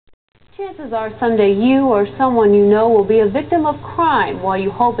Chances are someday you or someone you know will be a victim of crime. While you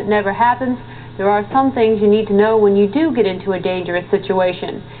hope it never happens, there are some things you need to know when you do get into a dangerous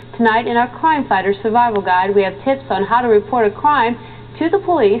situation. Tonight in our Crime Fighter Survival Guide, we have tips on how to report a crime to the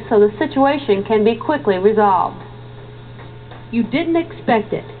police so the situation can be quickly resolved. You didn't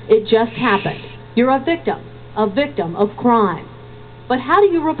expect it. It just happened. You're a victim of crime. But how do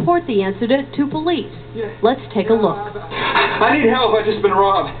you report the incident to police? Let's take a look. I need help. I've just been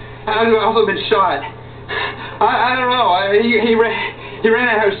robbed. I've also been shot. I don't know. He ran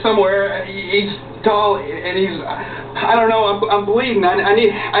out of somewhere. He's tall and I don't know. I'm bleeding. I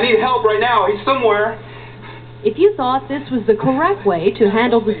need help right now. He's somewhere. If you thought this was the correct way to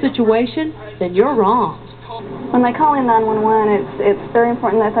handle the situation, then you're wrong. When they call in 911, it's very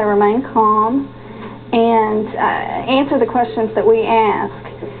important that they remain calm and answer the questions that we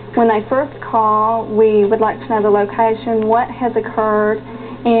ask. When they first call, we would like to know the location, what has occurred,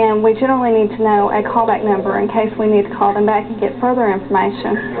 and we generally need to know a callback number in case we need to call them back and get further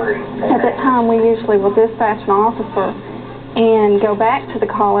information. At that time, we usually will dispatch an officer and go back to the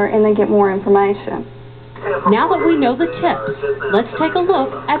caller and then get more information. Now that we know the tips, let's take a look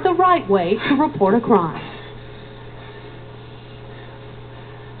at the right way to report a crime.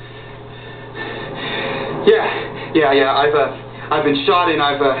 Yeah. I've been shot and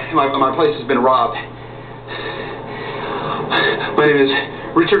my place has been robbed. My name is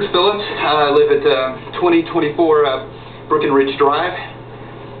Richard Phillips. I live at 2024 Breckenridge Drive.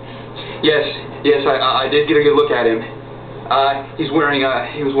 Yes, I did get a good look at him. He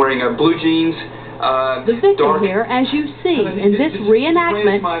was wearing blue jeans. The victim here, as you see in this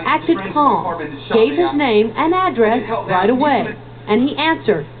reenactment, acted calm, gave his name and address right away, and he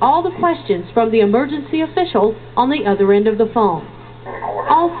answered all the questions from the emergency official on the other end of the phone.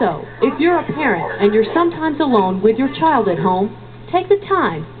 Also, if you're a parent and you're sometimes alone with your child at home, take the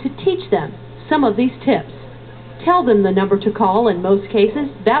time to teach them some of these tips. Tell them the number to call. In most cases,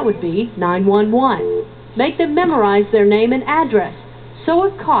 that would be 911. Make them memorize their name and address, so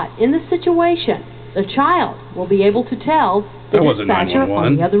if caught in the situation, the child will be able to tell the dispatcher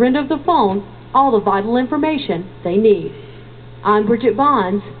on the other end of the phone all the vital information they need. I'm Bridget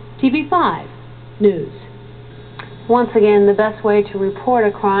Bonds, TV5 News. Once again, the best way to report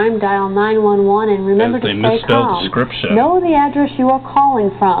a crime, dial 911 and remember to stay calm. Know the address you are calling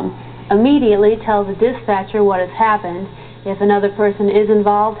from. Immediately tell the dispatcher what has happened. If another person is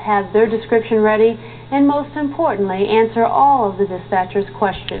involved, have their description ready, and most importantly, answer all of the dispatcher's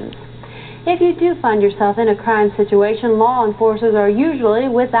questions. If you do find yourself in a crime situation, law enforcers are usually,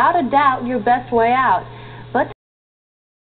 without a doubt, your best way out.